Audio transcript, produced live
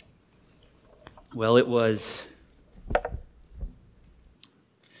Well, it was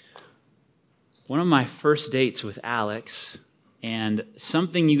one of my first dates with Alex, and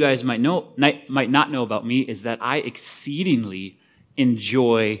something you guys might not know about me is that I exceedingly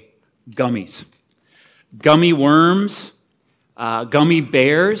enjoy gummies. Gummy worms, gummy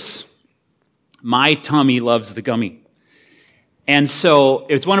bears. My tummy loves the gummy. And so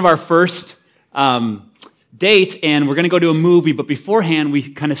it's one of our first dates, and we're going to go to a movie, but beforehand, we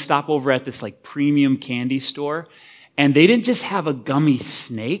kind of stop over at this premium candy store, and they didn't just have a gummy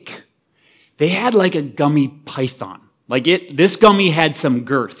snake. They had a gummy python. This gummy had some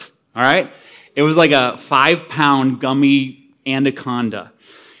girth, all right? It was like a 5-pound gummy anaconda.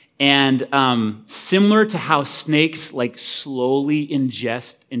 And similar to how snakes slowly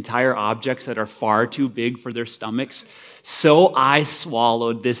ingest entire objects that are far too big for their stomachs, so I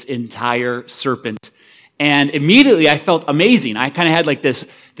swallowed this entire serpent. And immediately I felt amazing. I kind of had this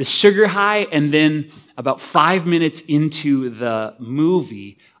sugar high, and then about 5 minutes into the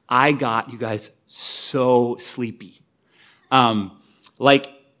movie, I got, you guys, so sleepy. And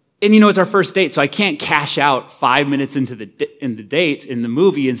it's our first date, so I can't cash out 5 minutes into the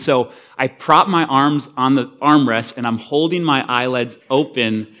movie, and so I prop my arms on the armrest, and I'm holding my eyelids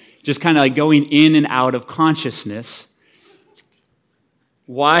open, just kind of going in and out of consciousness.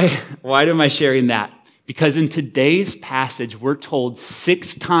 Why am I sharing that? Because in today's passage, we're told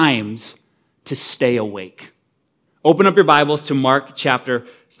 6 times to stay awake. Open up your Bibles to Mark chapter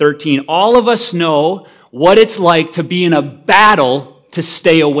 13. All of us know what it's like to be in a battle to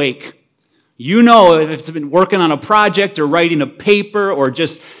stay awake. You know, if it's been working on a project or writing a paper or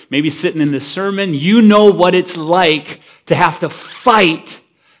just maybe sitting in the sermon, you know what it's like to have to fight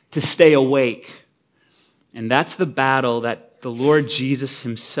to stay awake. And that's the battle that the Lord Jesus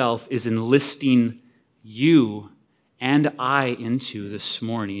himself is enlisting you and I into this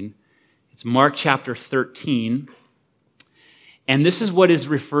morning. It's Mark chapter 13. And this is what is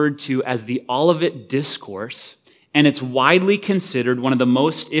referred to as the Olivet Discourse. And it's widely considered one of the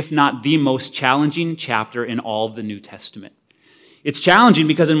most, if not the most challenging chapter in all of the New Testament. It's challenging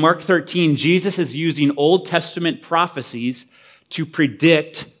because in Mark 13, Jesus is using Old Testament prophecies to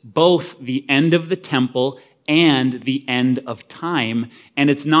predict both the end of the temple and the end of time. And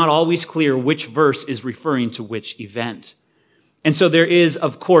it's not always clear which verse is referring to which event. And so there is,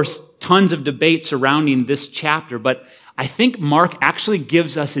 of course, tons of debate surrounding this chapter, but I think Mark actually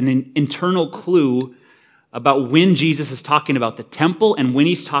gives us an internal clue about when Jesus is talking about the temple and when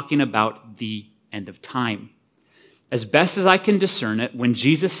he's talking about the end of time. As best as I can discern it, when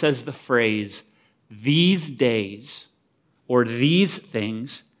Jesus says the phrase, these days, or these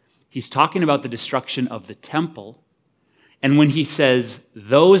things, he's talking about the destruction of the temple. And when he says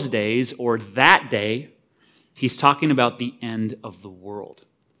those days, or that day, he's talking about the end of the world.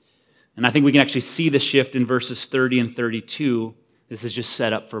 And I think we can actually see the shift in verses 30 and 32. This is just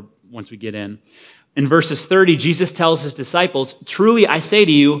set up for once we get in. In verses 30, Jesus tells his disciples, truly I say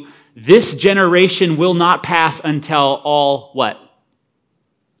to you, this generation will not pass until all what?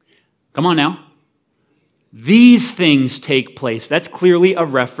 Come on now. These things take place. That's clearly a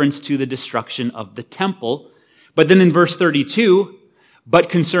reference to the destruction of the temple. But then in verse 32, but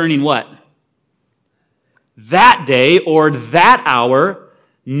concerning what? That day or that hour,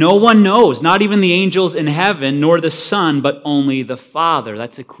 no one knows, not even the angels in heaven, nor the Son, but only the Father.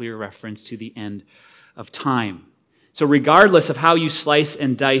 That's a clear reference to the end of time. So regardless of how you slice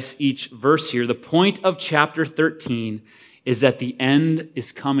and dice each verse here, the point of chapter 13 is that the end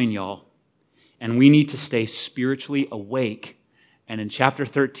is coming, y'all. And we need to stay spiritually awake. And in chapter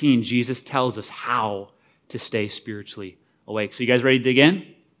 13, Jesus tells us how to stay spiritually awake. So you guys ready to dig in?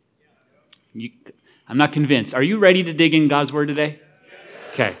 I'm not convinced. Are you ready to dig in God's word today?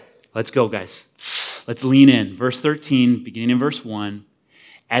 Okay, let's go, guys. Let's lean in. Verse 13, beginning in verse 1.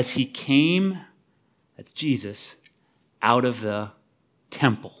 As he came, that's Jesus, out of the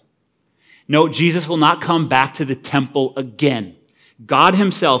temple. Note, Jesus will not come back to the temple again. God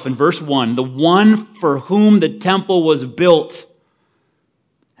himself, in verse 1, the one for whom the temple was built,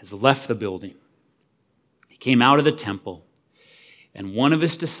 has left the building. He came out of the temple, and one of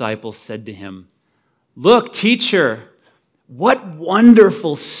his disciples said to him, look, teacher, what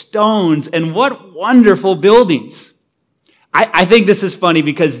wonderful stones and what wonderful buildings. I think this is funny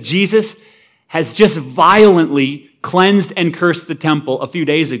because Jesus has just violently cleansed and cursed the temple a few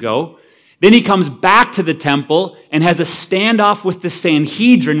days ago. Then he comes back to the temple and has a standoff with the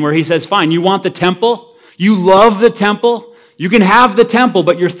Sanhedrin where he says, fine, you want the temple? You love the temple? You can have the temple,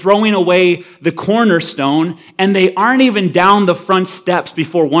 but you're throwing away the cornerstone, and they aren't even down the front steps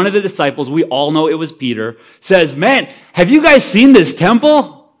before one of the disciples, we all know it was Peter, says, man, have you guys seen this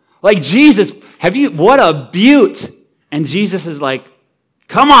temple? Jesus, What a beaut. And Jesus is like,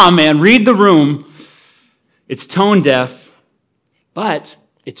 come on, man, read the room. It's tone deaf, but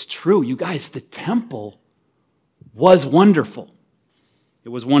it's true. You guys, the temple was wonderful. It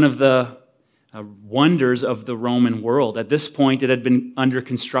was one of the wonders of the Roman world. At this point, it had been under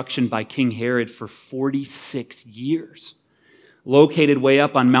construction by King Herod for 46 years. Located way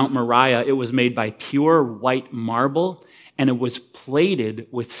up on Mount Moriah, it was made by pure white marble, and it was plated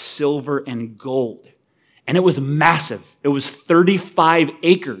with silver and gold. And it was massive. It was 35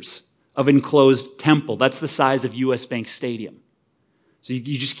 acres of enclosed temple. That's the size of US Bank Stadium. So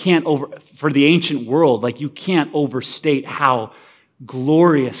you just can't for the ancient world, like you can't overstate how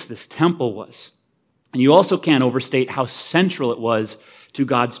glorious this temple was. And you also can't overstate how central it was to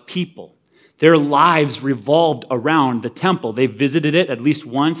God's people. Their lives revolved around the temple. They visited it at least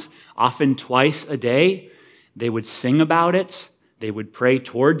once, often twice a day. They would sing about it. They would pray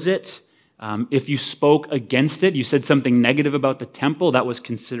towards it. If you spoke against it, you said something negative about the temple, that was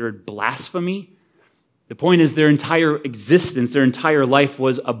considered blasphemy. The point is their entire existence, their entire life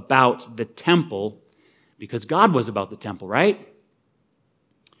was about the temple because God was about the temple, right?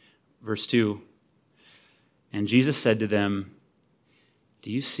 Verse 2, and Jesus said to them,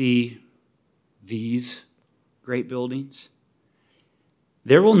 do you see these great buildings?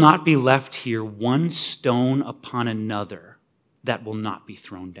 There will not be left here one stone upon another that will not be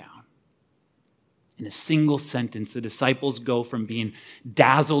thrown down. In a single sentence, the disciples go from being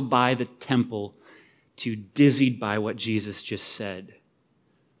dazzled by the temple to dizzied by what Jesus just said.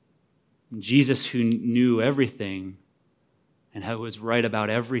 Jesus, who knew everything and who was right about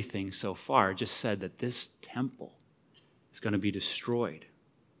everything so far, just said that this temple is going to be destroyed.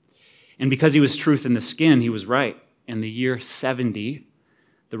 And because he was truth in the skin, he was right. In the year 70,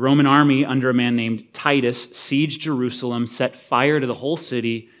 the Roman army under a man named Titus sieged Jerusalem, set fire to the whole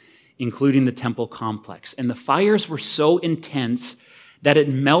city, including the temple complex. And the fires were so intense that it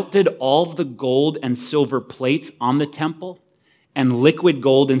melted all of the gold and silver plates on the temple, and liquid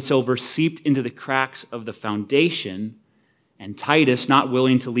gold and silver seeped into the cracks of the foundation. And Titus, not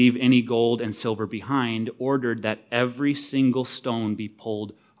willing to leave any gold and silver behind, ordered that every single stone be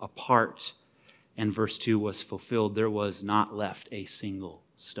pulled apart. And verse 2 was fulfilled. There was not left a single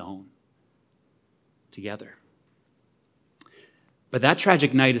stone together. But that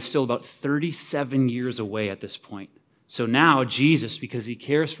tragic night is still about 37 years away at this point. So now Jesus, because he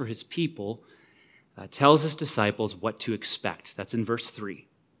cares for his people, tells his disciples what to expect. That's in verse 3.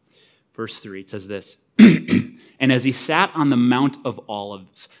 Verse 3, it says this, and as he sat on the Mount of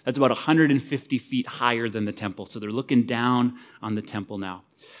Olives, that's about 150 feet higher than the temple, so they're looking down on the temple now.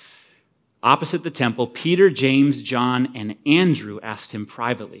 Opposite the temple, Peter, James, John, and Andrew asked him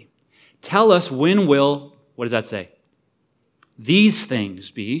privately, tell us, when will, what does that say? These things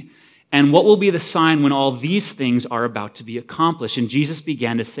be, and what will be the sign when all these things are about to be accomplished? And Jesus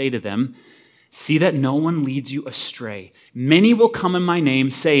began to say to them, see that no one leads you astray. Many will come in my name,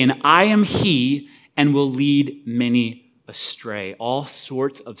 saying, I am he, and will lead many astray. All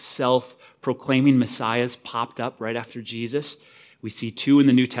sorts of self-proclaiming messiahs popped up right after Jesus. We see two in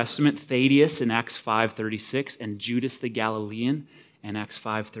the New Testament, Thaddeus in Acts 5:36 and Judas the Galilean in Acts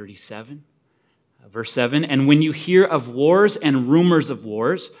 5:37. Verse 7, and when you hear of wars and rumors of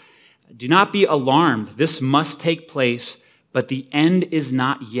wars, do not be alarmed. This must take place, but the end is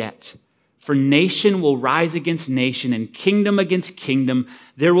not yet. For nation will rise against nation and kingdom against kingdom.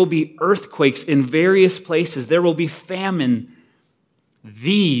 There will be earthquakes in various places. There will be famine.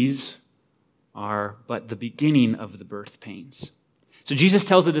 These are but the beginning of the birth pains. So Jesus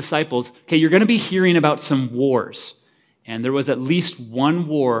tells the disciples, okay, you're going to be hearing about some wars. And there was at least one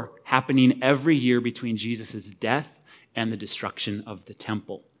war happening every year between Jesus' death and the destruction of the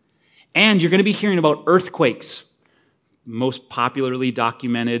temple. And you're going to be hearing about earthquakes. Most popularly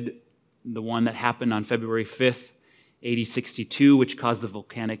documented, the one that happened on February 5th, AD 62, which caused the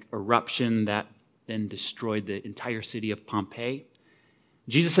volcanic eruption that then destroyed the entire city of Pompeii.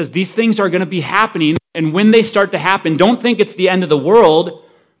 Jesus says these things are going to be happening, and when they start to happen, don't think it's the end of the world.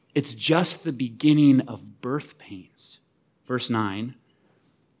 It's just the beginning of birth pains. Verse 9,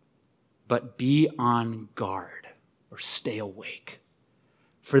 but be on guard or stay awake.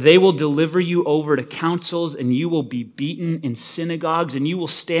 For they will deliver you over to councils, and you will be beaten in synagogues, and you will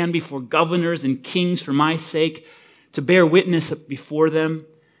stand before governors and kings for my sake to bear witness before them.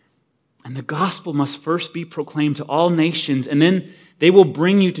 And the gospel must first be proclaimed to all nations, and then they will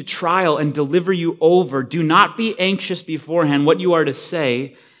bring you to trial and deliver you over. Do not be anxious beforehand what you are to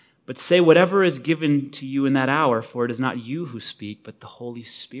say, but say whatever is given to you in that hour, for it is not you who speak, but the Holy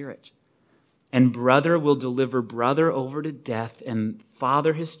Spirit. And brother will deliver brother over to death, and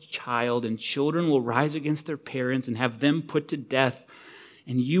father his child, and children will rise against their parents and have them put to death.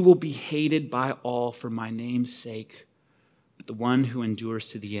 And you will be hated by all for my name's sake, but the one who endures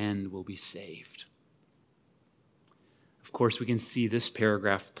to the end will be saved. Of course, we can see this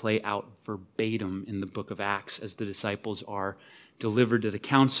paragraph play out verbatim in the book of Acts as the disciples are delivered to the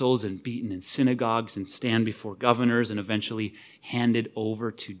councils and beaten in synagogues and stand before governors and eventually handed over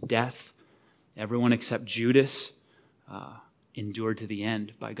to death. Everyone except Judas endured to the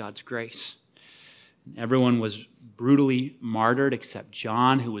end by God's grace. Everyone was brutally martyred except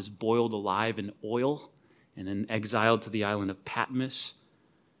John, who was boiled alive in oil and then exiled to the island of Patmos.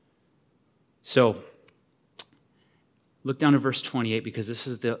 So, look down to verse 28 because this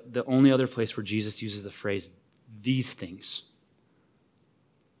is the only other place where Jesus uses the phrase, these things.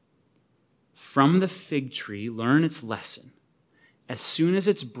 From the fig tree, learn its lesson. As soon as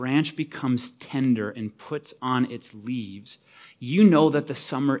its branch becomes tender and puts on its leaves, you know that the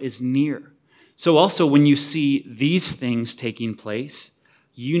summer is near. So also when you see these things taking place,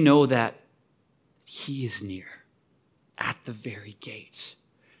 you know that he is near, at the very gates.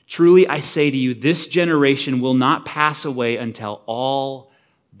 Truly I say to you, this generation will not pass away until all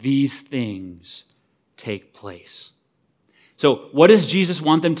these things take place. So what does Jesus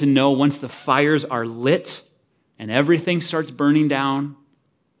want them to know once the fires are lit and everything starts burning down?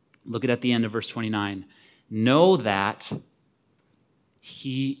 Look at the end of verse 29. Know that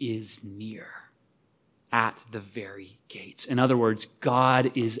he is near, at the very gates. In other words,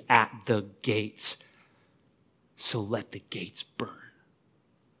 God is at the gates. So let the gates burn.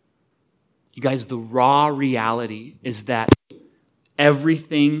 You guys, the raw reality is that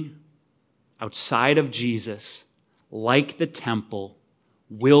everything outside of Jesus, like the temple,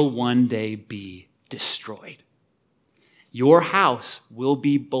 will one day be destroyed. Your house will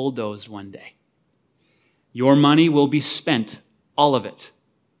be bulldozed one day. Your money will be spent, all of it.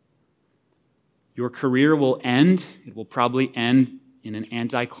 Your career will end. It will probably end in an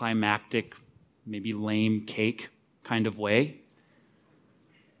anticlimactic, maybe lame cake kind of way.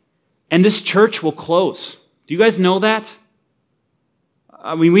 And this church will close. Do you guys know that?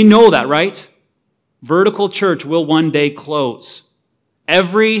 I mean, we know that, right? Vertical Church will one day close.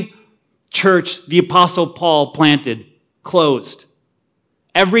 Every church the Apostle Paul planted closed.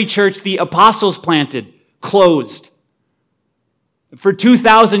 Every church the apostles planted closed. For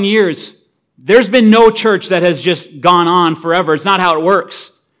 2,000 years, there's been no church that has just gone on forever. It's not how it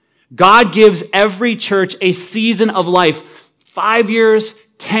works. God gives every church a season of life. 5 years,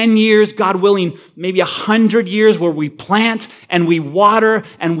 10 years, God willing, maybe 100 years where we plant and we water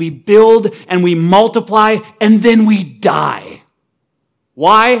and we build and we multiply and then we die.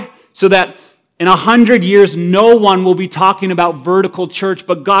 Why? So that in 100 years, no one will be talking about vertical church,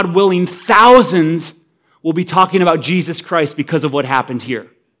 but God willing, thousands will be talking about Jesus Christ because of what happened here.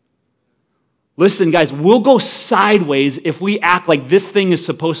 Listen, guys, we'll go sideways if we act like this thing is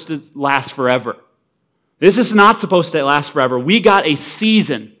supposed to last forever. This is not supposed to last forever. We got a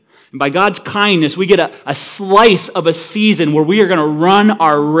season. And by God's kindness, we get a slice of a season where we are going to run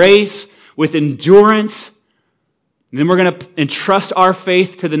our race with endurance. And then we're going to entrust our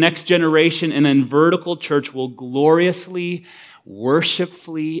faith to the next generation. And then vertical church will gloriously,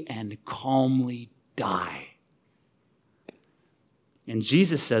 worshipfully, and calmly die. And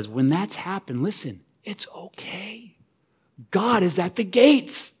Jesus says, when that's happened, listen, it's okay. God is at the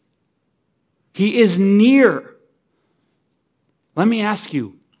gates. He is near. Let me ask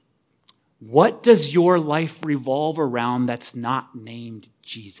you, what does your life revolve around that's not named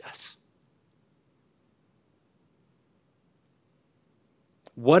Jesus?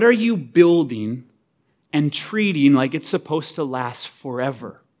 What are you building and treating like it's supposed to last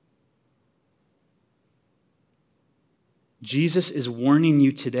forever? Jesus is warning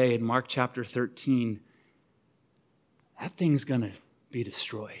you today in Mark chapter 13, that thing's going to be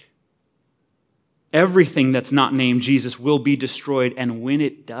destroyed. Everything that's not named Jesus will be destroyed, and when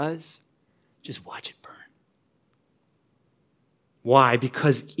it does, just watch it burn. Why?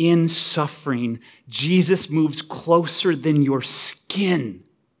 Because in suffering, Jesus moves closer than your skin.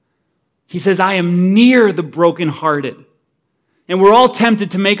 He says, I am near the brokenhearted. And we're all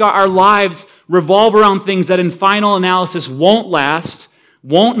tempted to make our lives revolve around things that in final analysis won't last,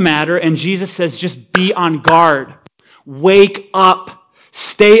 won't matter, and Jesus says, just be on guard. Wake up.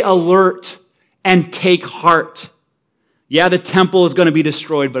 Stay alert. And take heart. Yeah, the temple is going to be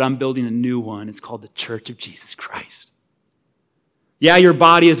destroyed, but I'm building a new one. It's called the Church of Jesus Christ. Yeah, your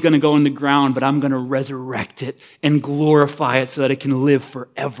body is going to go in the ground, but I'm going to resurrect it and glorify it so that it can live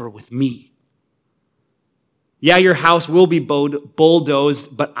forever with me. Yeah, your house will be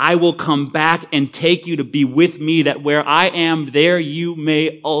bulldozed, but I will come back and take you to be with me, that where I am, there you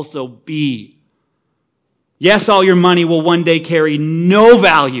may also be. Yes, all your money will one day carry no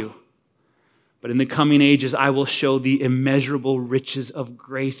value, but in the coming ages, I will show the immeasurable riches of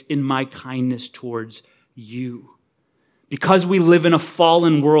grace in my kindness towards you. Because we live in a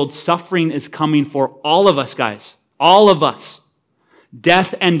fallen world, suffering is coming for all of us, guys. All of us.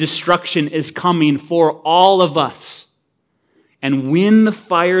 Death and destruction is coming for all of us. And when the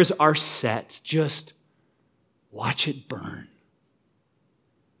fires are set, just watch it burn.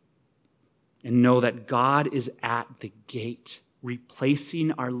 And know that God is at the gate,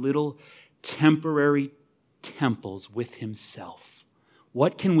 replacing our little temporary temples with himself.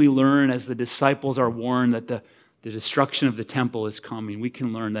 What can we learn as the disciples are warned that the destruction of the temple is coming? We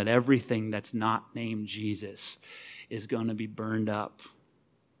can learn that everything that's not named Jesus is going to be burned up.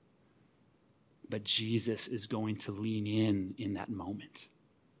 But Jesus is going to lean in that moment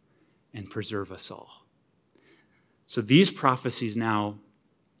and preserve us all. So these prophecies now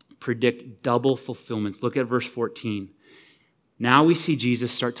predict double fulfillments. Look at verse 14. Now we see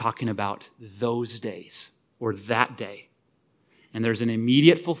Jesus start talking about those days, or that day. And there's an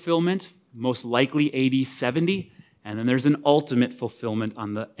immediate fulfillment, most likely AD 70, and then there's an ultimate fulfillment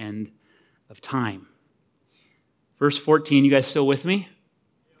on the end of time. Verse 14, you guys still with me?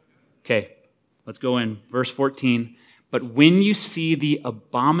 Okay, let's go in. Verse 14. But when you see the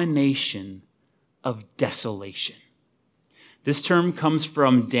abomination of desolation. This term comes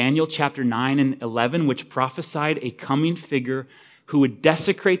from Daniel chapter 9 and 11, which prophesied a coming figure who would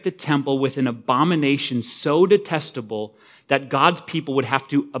desecrate the temple with an abomination so detestable that God's people would have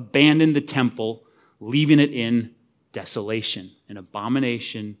to abandon the temple, leaving it in desolation, an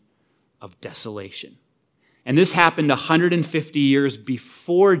abomination of desolation. And this happened 150 years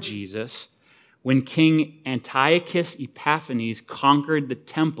before Jesus, when King Antiochus Epiphanes conquered the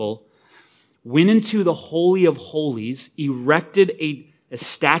temple, went into the Holy of Holies, erected a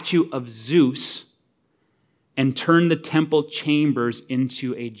statue of Zeus, and turned the temple chambers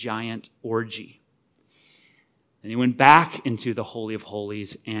into a giant orgy. Then he went back into the Holy of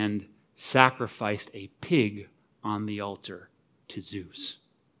Holies and sacrificed a pig on the altar to Zeus.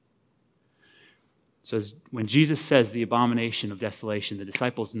 So when Jesus says the abomination of desolation, the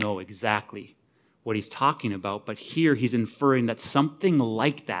disciples know exactly what he's talking about. But here he's inferring that something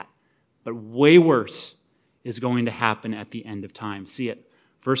like that, but way worse, is going to happen at the end of time. See it.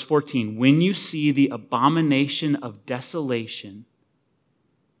 Verse 14, when you see the abomination of desolation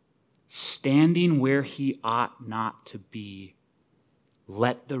standing where he ought not to be,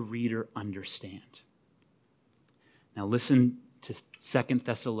 let the reader understand. Now listen to 2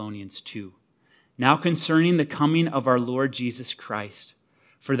 Thessalonians 2. Now concerning the coming of our Lord Jesus Christ,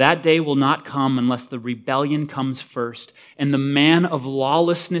 for that day will not come unless the rebellion comes first, and the man of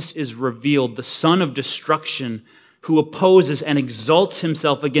lawlessness is revealed, the son of destruction, who opposes and exalts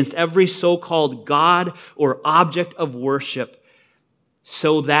himself against every so-called God or object of worship,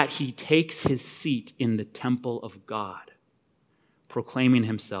 so that he takes his seat in the temple of God, proclaiming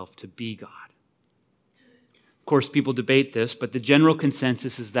himself to be God. Of course, people debate this, but the general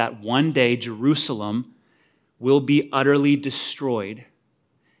consensus is that one day Jerusalem will be utterly destroyed,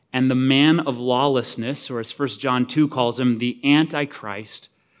 and the man of lawlessness, or as 1 John 2 calls him, the Antichrist,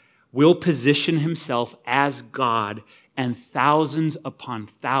 will position himself as God, and thousands upon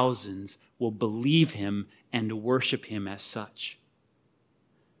thousands will believe him and worship him as such.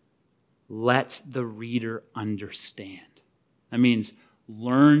 Let the reader understand. That means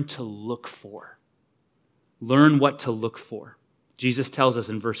learn to look for. Learn what to look for. Jesus tells us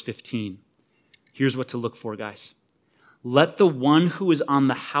in verse 15, here's what to look for, guys. Let the one who is on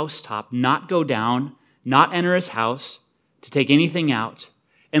the housetop not go down, not enter his house to take anything out,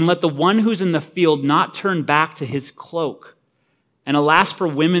 and let the one who's in the field not turn back to his cloak. And alas for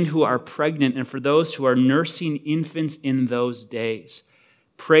women who are pregnant and for those who are nursing infants in those days.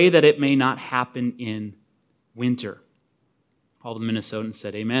 Pray that it may not happen in winter. All the Minnesotans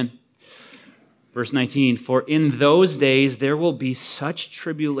said amen. Verse 19, for in those days there will be such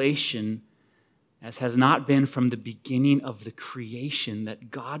tribulation as has not been from the beginning of the creation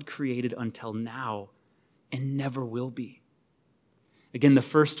that God created until now and never will be. Again, the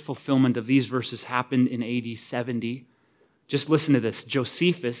first fulfillment of these verses happened in AD 70. Just listen to this.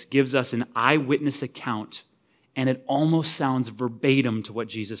 Josephus gives us an eyewitness account, and it almost sounds verbatim to what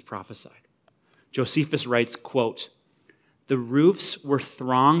Jesus prophesied. Josephus writes, quote, the roofs were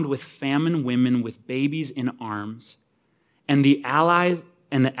thronged with famine women with babies in arms, and the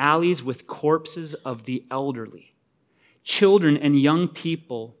alleys with corpses of the elderly. Children and young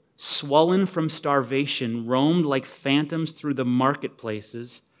people swollen from starvation, roamed like phantoms through the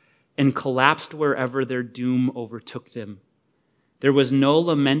marketplaces and collapsed wherever their doom overtook them. There was no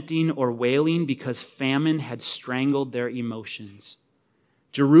lamenting or wailing because famine had strangled their emotions.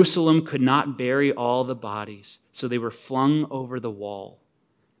 Jerusalem could not bury all the bodies, so they were flung over the wall.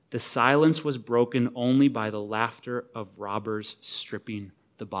 The silence was broken only by the laughter of robbers stripping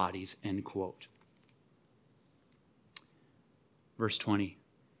the bodies." End quote. Verse 20.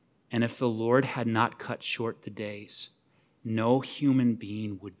 "And if the Lord had not cut short the days, no human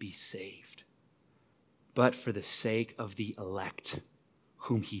being would be saved. But for the sake of the elect,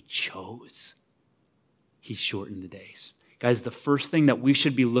 whom he chose, he shortened the days." Guys, the first thing that we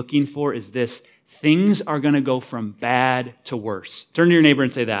should be looking for is this: things are going to go from bad to worse. Turn to your neighbor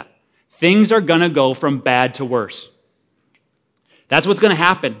and say that. Things are going to go from bad to worse. That's what's going to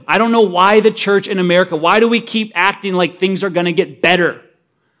happen. I don't know why the church in America, why do we keep acting like things are going to get better?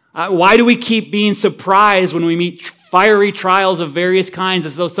 Why do we keep being surprised when we meet fiery trials of various kinds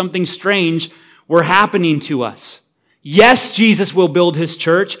as though something strange were happening to us? Yes, Jesus will build his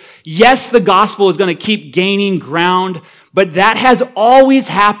church. Yes, the gospel is going to keep gaining ground, but that has always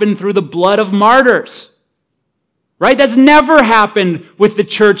happened through the blood of martyrs. Right? That's never happened with the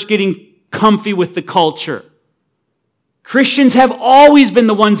church getting comfy with the culture. Christians have always been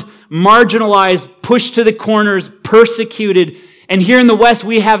the ones marginalized, pushed to the corners, persecuted. And here in the West,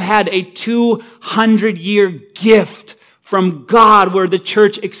 we have had a 200-year gift from God where the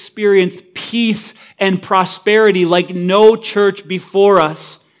church experienced peace and prosperity like no church before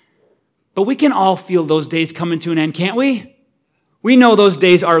us. But we can all feel those days coming to an end, can't we? We know those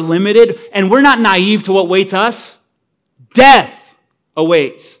days are limited, and we're not naive to what awaits us. Death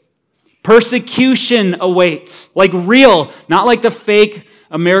awaits. Persecution awaits. Like real, not like the fake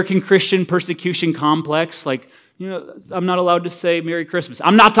American Christian persecution complex. Like, I'm not allowed to say Merry Christmas.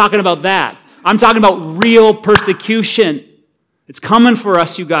 I'm not talking about that. I'm talking about real persecution. It's coming for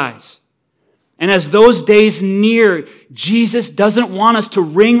us, you guys. And as those days near, Jesus doesn't want us to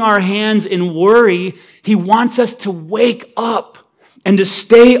wring our hands in worry. He wants us to wake up and to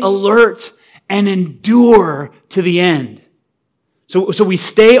stay alert and endure to the end. So we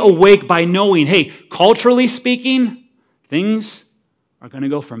stay awake by knowing, hey, culturally speaking, things are going to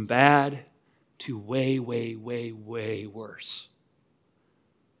go from bad to way, way, way, way worse.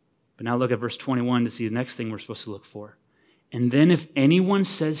 But now look at verse 21 to see the next thing we're supposed to look for. "And then if anyone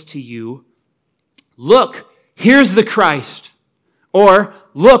says to you, 'Look, here's the Christ,' or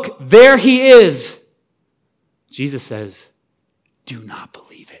 'Look, there he is,' Jesus says, 'Do not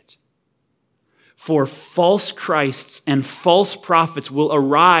believe it. For false Christs and false prophets will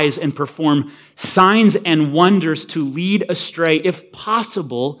arise and perform signs and wonders to lead astray, if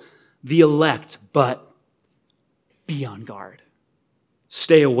possible, the elect. But be on guard.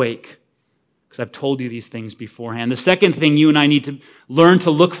 Stay awake, because I've told you these things beforehand." The second thing you and I need to learn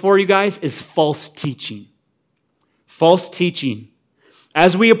to look for, you guys, is false teaching. False teaching.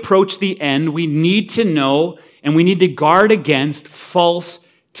 As we approach the end, we need to know and we need to guard against false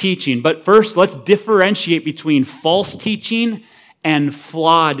teaching. But first, let's differentiate between false teaching and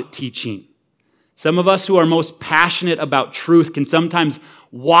flawed teaching. Some of us who are most passionate about truth can sometimes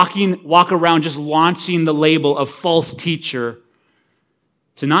walk around just launching the label of false teacher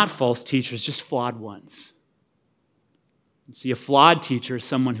to not false teachers, just flawed ones. See, a flawed teacher is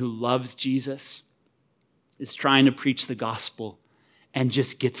someone who loves Jesus, is trying to preach the gospel, and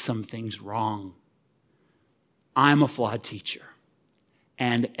just gets some things wrong. I'm a flawed teacher,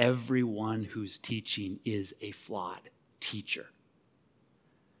 and everyone who's teaching is a flawed teacher.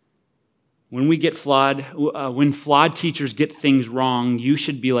 When flawed teachers get things wrong, you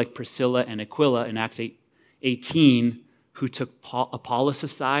should be like Priscilla and Aquila in Acts 18, who took Apollos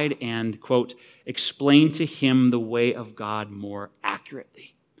aside and, quote, explained to him the way of God more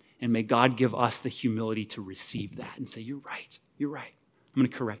accurately. And may God give us the humility to receive that and say, you're right. I'm going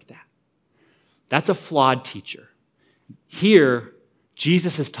to correct that. That's a flawed teacher. Here,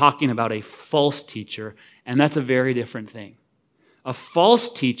 Jesus is talking about a false teacher, and that's a very different thing. A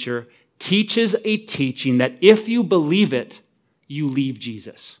false teacher teaches a teaching that if you believe it, you leave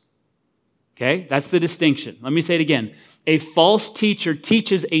Jesus. Okay? That's the distinction. Let me say it again. A false teacher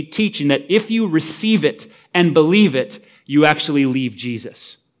teaches a teaching that if you receive it and believe it, you actually leave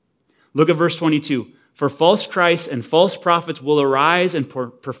Jesus. Look at verse 22. For false Christs and false prophets will arise and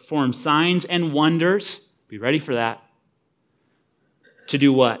perform signs and wonders. Be ready for that. To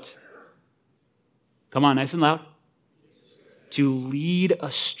do what? Come on, nice and loud. To lead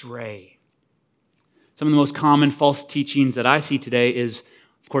astray. Some of the most common false teachings that I see today is,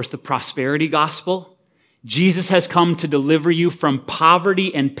 of course, the prosperity gospel. Jesus has come to deliver you from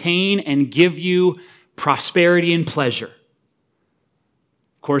poverty and pain and give you prosperity and pleasure.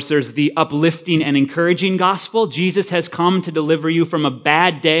 Of course, there's the uplifting and encouraging gospel. Jesus has come to deliver you from a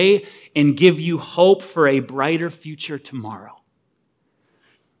bad day and give you hope for a brighter future tomorrow.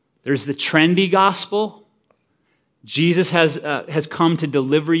 There's the trendy gospel. Jesus has come to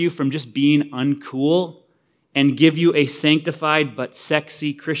deliver you from just being uncool and give you a sanctified but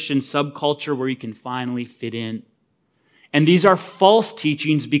sexy Christian subculture where you can finally fit in. And these are false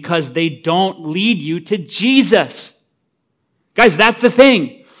teachings because they don't lead you to Jesus. Guys, that's the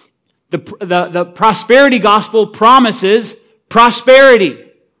thing. The prosperity gospel promises prosperity.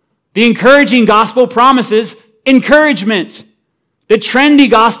 The encouraging gospel promises encouragement. The trendy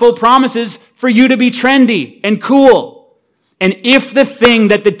gospel promises for you to be trendy and cool. And if the thing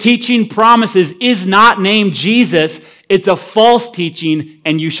that the teaching promises is not named Jesus, it's a false teaching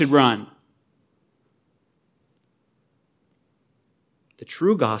and you should run. The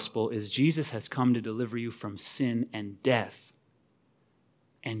true gospel is Jesus has come to deliver you from sin and death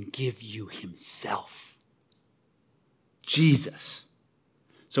and give you himself. Jesus.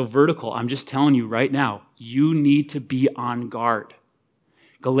 So vertical, I'm just telling you right now, you need to be on guard.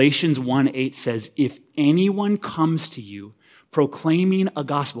 Galatians 1:8 says, if anyone comes to you proclaiming a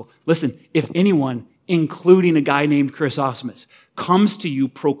gospel. Listen, if anyone, including a guy named Chrysostom, comes to you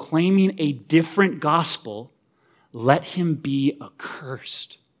proclaiming a different gospel, let him be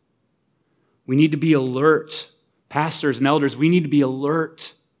accursed. We need to be alert. Pastors and elders, we need to be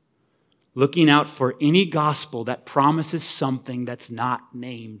alert, looking out for any gospel that promises something that's not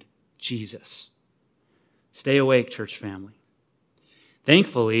named Jesus. Stay awake, church family.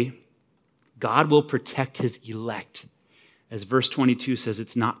 Thankfully, God will protect his elect. As verse 22 says,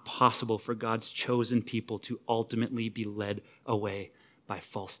 it's not possible for God's chosen people to ultimately be led away by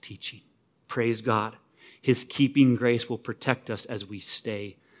false teaching. Praise God. His keeping grace will protect us as we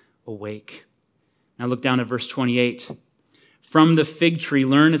stay awake. Now look down at verse 28. From the fig tree,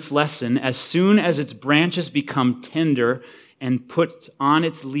 learn its lesson. As soon as its branches become tender and put on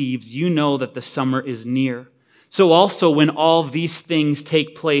its leaves, you know that the summer is near. So also when all these things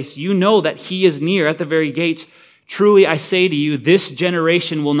take place, you know that he is near at the very gates. Truly, I say to you, this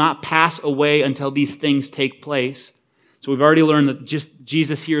generation will not pass away until these things take place. So we've already learned that just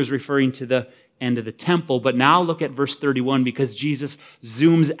Jesus here is referring to the end of the temple. But now look at verse 31 because Jesus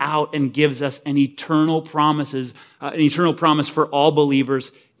zooms out and gives us an eternal promise for all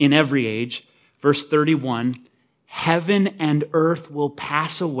believers in every age. Verse 31, heaven and earth will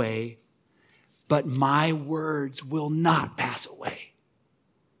pass away, but my words will not pass away.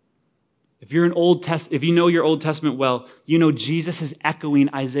 If you know your Old Testament well, you know Jesus is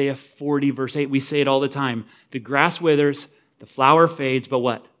echoing Isaiah 40, verse 8. We say it all the time. The grass withers, the flower fades, but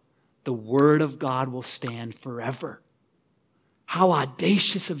what? The word of God will stand forever. How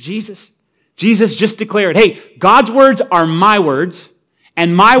audacious of Jesus. Jesus just declared, hey, God's words are my words,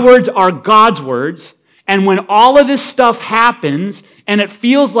 and my words are God's words. And when all of this stuff happens, and it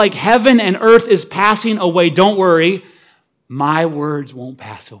feels like heaven and earth is passing away, don't worry, my words won't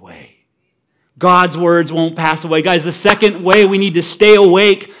pass away. God's words won't pass away. Guys, the second way we need to stay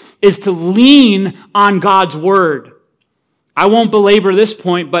awake is to lean on God's word. I won't belabor this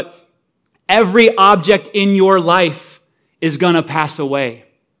point, but every object in your life is going to pass away.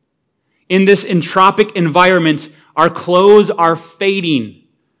 In this entropic environment, our clothes are fading.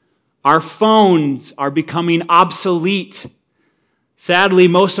 Our phones are becoming obsolete. Sadly,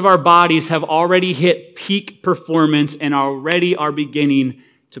 most of our bodies have already hit peak performance and already are beginning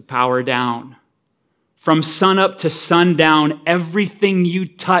to power down. From sunup to sundown, everything you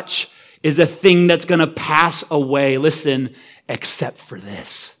touch is a thing that's going to pass away. Listen, except for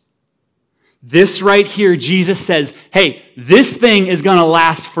this. This right here, Jesus says, hey, this thing is going to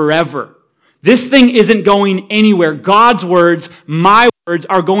last forever. This thing isn't going anywhere. God's words, my words,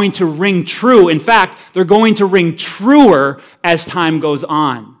 are going to ring true. In fact, they're going to ring truer as time goes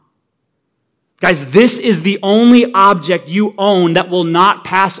on. Guys, this is the only object you own that will not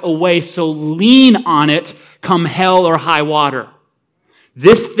pass away, so lean on it come hell or high water.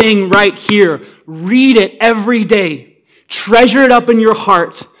 This thing right here, read it every day. Treasure it up in your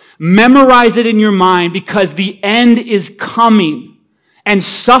heart. Memorize it in your mind because the end is coming and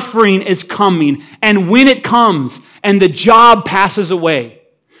suffering is coming. And when it comes and the job passes away,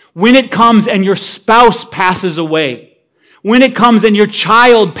 when it comes and your spouse passes away, when it comes and your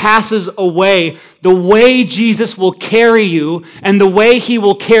child passes away, the way Jesus will carry you and the way he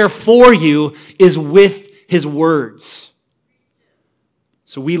will care for you is with his words.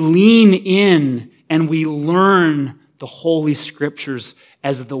 So we lean in and we learn the Holy Scriptures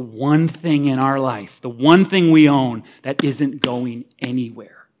as the one thing in our life, the one thing we own that isn't going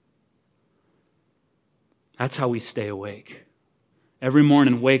anywhere. That's how we stay awake. Every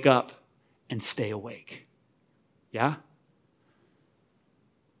morning, wake up and stay awake. Yeah?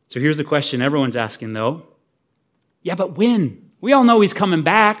 So here's the question everyone's asking, though. Yeah, but when? We all know he's coming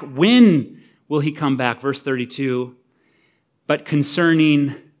back. When will he come back? Verse 32. But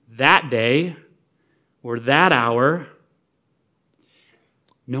concerning that day or that hour,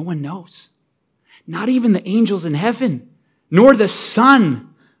 no one knows. Not even the angels in heaven, nor the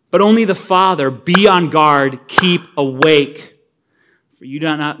Son, but only the Father. Be on guard, keep awake, for you do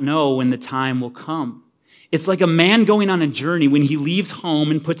not know when the time will come. It's like a man going on a journey when he leaves home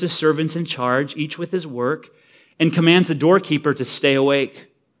and puts his servants in charge, each with his work, and commands the doorkeeper to stay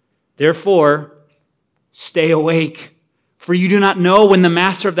awake. Therefore, stay awake, for you do not know when the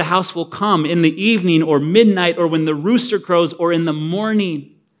master of the house will come, in the evening or midnight, or when the rooster crows, or in the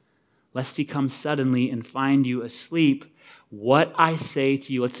morning, lest he come suddenly and find you asleep. What I say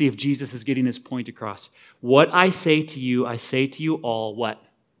to you, let's see if Jesus is getting his point across. What I say to you all, what?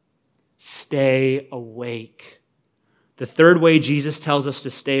 Stay awake. The third way Jesus tells us to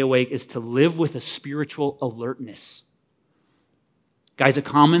stay awake is to live with a spiritual alertness. Guys, a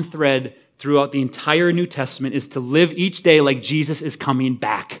common thread throughout the entire New Testament is to live each day like Jesus is coming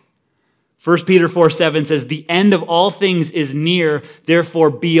back. 1 Peter 4:7 says, the end of all things is near,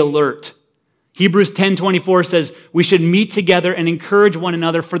 therefore be alert. Hebrews 10:24 says, we should meet together and encourage one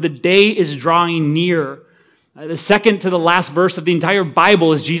another, for the day is drawing near. The second to the last verse of the entire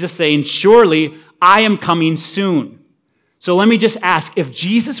Bible is Jesus saying, surely I am coming soon. So let me just ask, if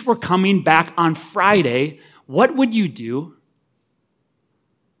Jesus were coming back on Friday, what would you do?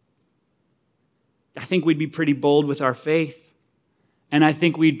 I think we'd be pretty bold with our faith. And I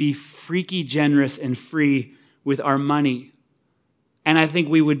think we'd be freaky generous and free with our money. And I think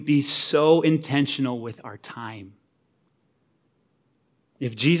we would be so intentional with our time.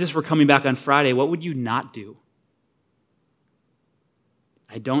 If Jesus were coming back on Friday, what would you not do?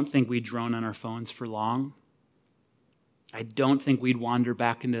 I don't think we'd drone on our phones for long. I don't think we'd wander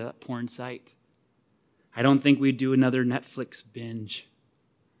back into that porn site. I don't think we'd do another Netflix binge.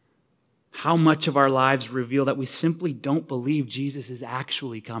 How much of our lives reveal that we simply don't believe Jesus is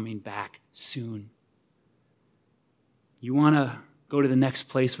actually coming back soon? You want to go to the next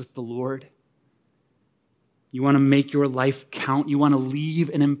place with the Lord? You want to make your life count? You want to leave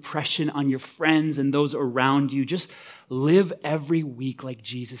an impression on your friends and those around you? Just live every week like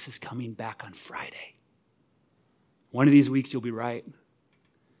Jesus is coming back on Friday. One of these weeks you'll be right,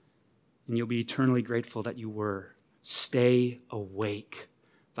 and you'll be eternally grateful that you were. Stay awake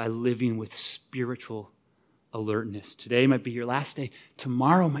by living with spiritual alertness. Today might be your last day.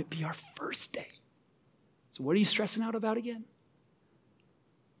 Tomorrow might be our first day. So what are you stressing out about again?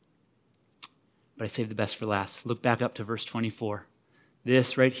 But I saved the best for last. Look back up to verse 24.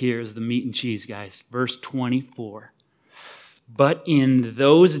 This right here is the meat and cheese, guys. Verse 24. But in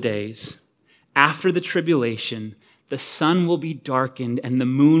those days, after the tribulation, the sun will be darkened and the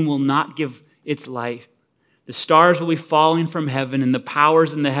moon will not give its light. The stars will be falling from heaven and the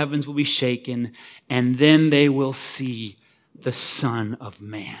powers in the heavens will be shaken. And then they will see the Son of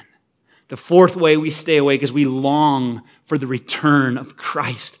Man. The fourth way we stay awake is we long for the return of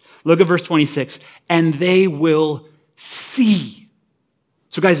Christ. Look at verse 26. And they will see.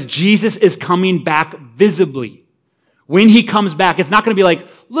 So guys, Jesus is coming back visibly. When he comes back, it's not going to be like,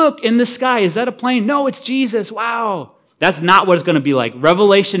 look, in the sky, is that a plane? No, it's Jesus. Wow. That's not what it's going to be like.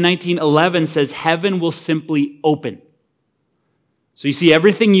 Revelation 19:11 says heaven will simply open. So you see,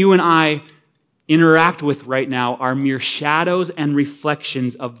 everything you and I interact with right now are mere shadows and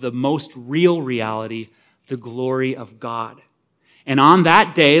reflections of the most real reality, the glory of God. And on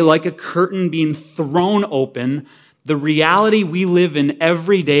that day, like a curtain being thrown open, the reality we live in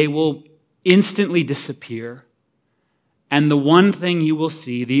every day will instantly disappear. And the one thing you will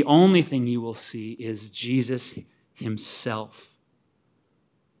see, the only thing you will see, is Jesus himself.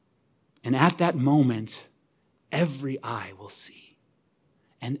 And at that moment, every eye will see,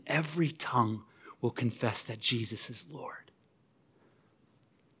 and every tongue will confess that Jesus is Lord.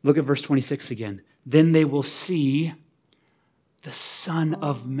 Look at verse 26 again. Then they will see the Son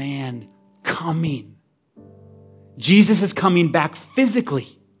of Man coming. Jesus is coming back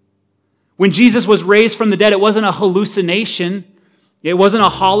physically. When Jesus was raised from the dead, it wasn't a hallucination. It wasn't a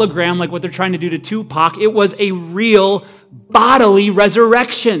hologram like what they're trying to do to Tupac. It was a real bodily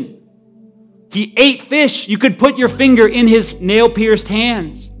resurrection. He ate fish. You could put your finger in his nail-pierced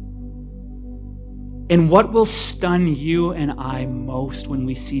hands. And what will stun you and I most when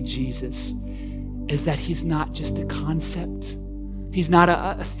we see Jesus is that he's not just a concept, He's not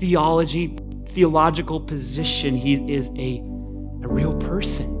a theological position. He is a real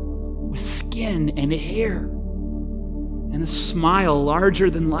person with skin and hair and a smile larger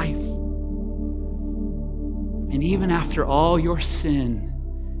than life. And even after all your sin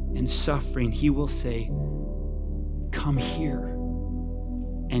and suffering, he will say, come here,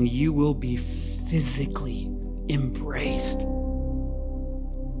 and you will be physically embraced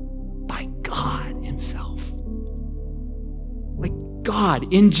by God himself. Like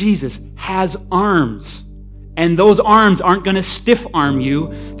God in Jesus has arms, and those arms aren't going to stiff arm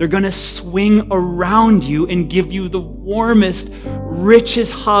you. They're going to swing around you and give you the warmest,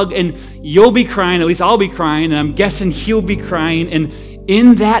 richest hug, and you'll be crying, at least I'll be crying, and I'm guessing he'll be crying, and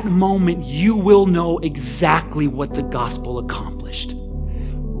in that moment, you will know exactly what the gospel accomplished.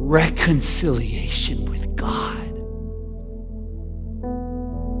 Reconciliation with God.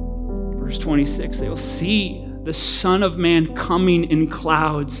 Verse 26, they will see the Son of Man coming in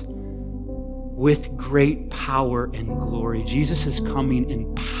clouds with great power and glory. Jesus is coming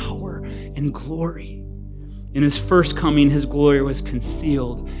in power and glory. In his first coming, his glory was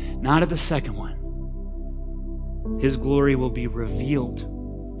concealed, not at the second one. His glory will be revealed.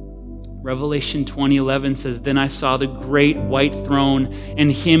 Revelation 20:11 says, then I saw the great white throne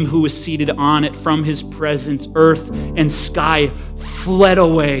and him who was seated on it. From his presence, earth and sky fled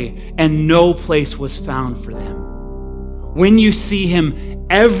away, and no place was found for them. When you see him,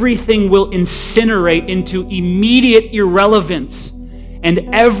 everything will incinerate into immediate irrelevance,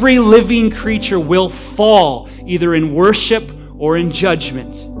 and every living creature will fall, either in worship or in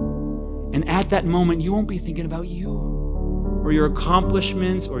judgment. And at that moment, you won't be thinking about you or your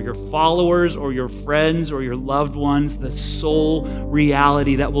accomplishments or your followers or your friends or your loved ones. The sole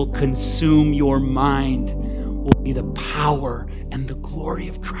reality that will consume your mind will be the power and the glory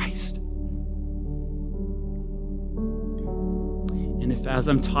of Christ. And if as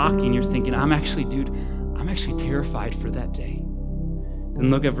I'm talking, you're thinking, I'm actually terrified for that day,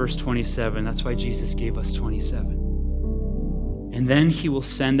 then look at verse 27. That's why Jesus gave us 27. And then he will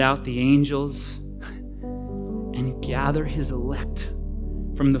send out the angels and gather his elect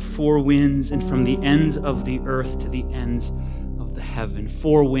from the four winds and from the ends of the earth to the ends of the heaven.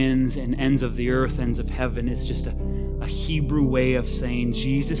 Four winds and ends of the earth, ends of heaven is just a Hebrew way of saying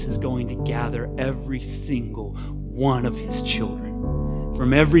Jesus is going to gather every single one of his children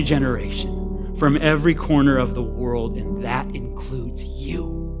from every generation, from every corner of the world, and that includes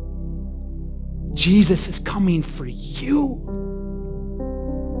you. Jesus is coming for you.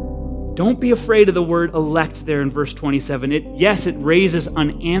 Don't be afraid of the word elect there in verse 27. It raises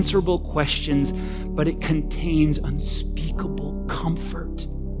unanswerable questions, but it contains unspeakable comfort.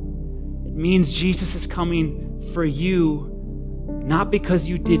 It means Jesus is coming for you, not because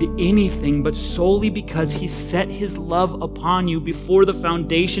you did anything, but solely because he set his love upon you before the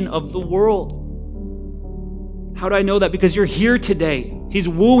foundation of the world. How do I know that? Because you're here today. He's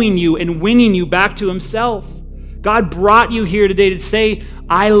wooing you and winning you back to himself. God brought you here today to say,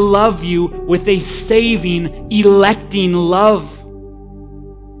 I love you with a saving, electing love.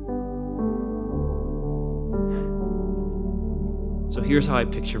 So here's how I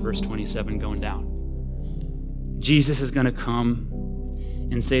picture verse 27 going down. Jesus is going to come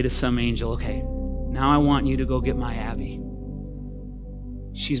and say to some angel, okay, now I want you to go get my Abby.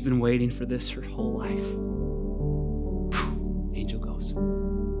 She's been waiting for this her whole life. Angel goes.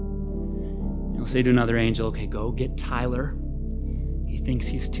 He'll say to another angel, okay, go get Tyler. He thinks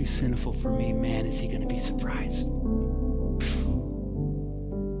he's too sinful for me. Man, is he going to be surprised.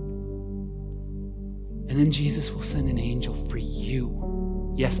 And then Jesus will send an angel for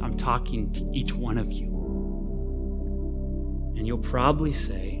you. Yes, I'm talking to each one of you. And you'll probably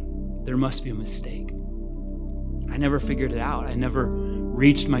say, there must be a mistake. I never figured it out. I never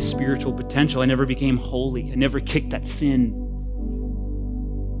reached my spiritual potential. I never became holy. I never kicked that sin.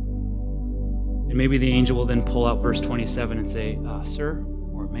 And maybe the angel will then pull out verse 27 and say, sir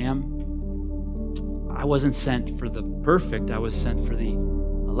or ma'am, I wasn't sent for the perfect. I was sent for the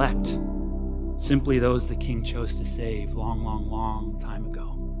elect. Simply those the king chose to save long, long, long time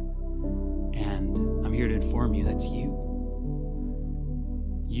ago. And I'm here to inform you that's you.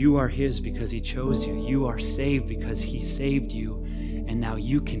 You are his because he chose you. You are saved because he saved you. And now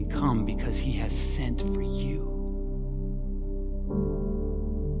you can come because he has sent for you.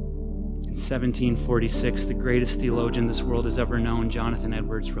 In 1746, the greatest theologian this world has ever known, Jonathan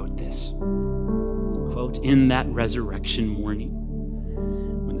Edwards, wrote this, quote, in that resurrection morning,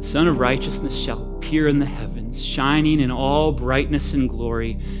 when the Son of Righteousness shall appear in the heavens, shining in all brightness and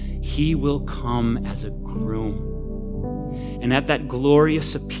glory, he will come as a groom. And at that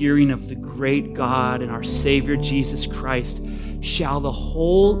glorious appearing of the great God and our Savior Jesus Christ, shall the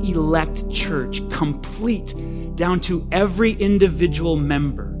whole elect church, complete down to every individual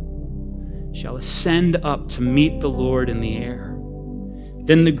member, shall ascend up to meet the Lord in the air.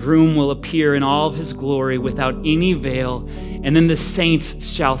 Then the groom will appear in all of his glory without any veil, and then the saints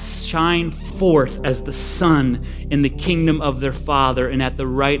shall shine forth as the sun in the kingdom of their Father and at the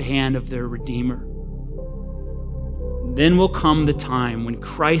right hand of their Redeemer. Then will come the time when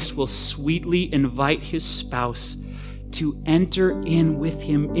Christ will sweetly invite his spouse to enter in with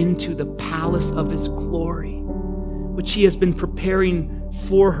him into the palace of his glory, which he has been preparing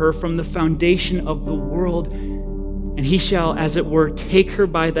for her from the foundation of the world. And he shall, as it were, take her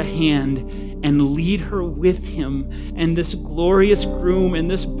by the hand and lead her with him. And this glorious groom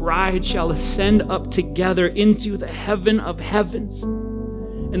and this bride shall ascend up together into the heaven of heavens.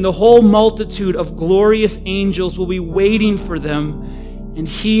 And the whole multitude of glorious angels will be waiting for them. And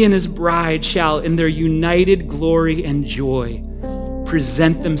he and his bride shall, in their united glory and joy,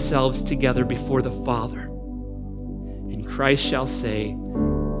 present themselves together before the Father. And Christ shall say,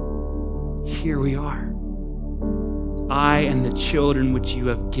 "Here we are, I and the children which you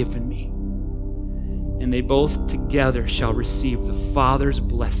have given me." And they both together shall receive the Father's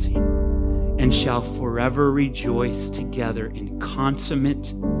blessing and shall forever rejoice together in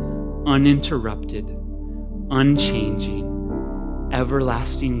consummate, uninterrupted, unchanging,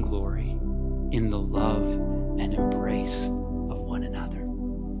 everlasting glory in the love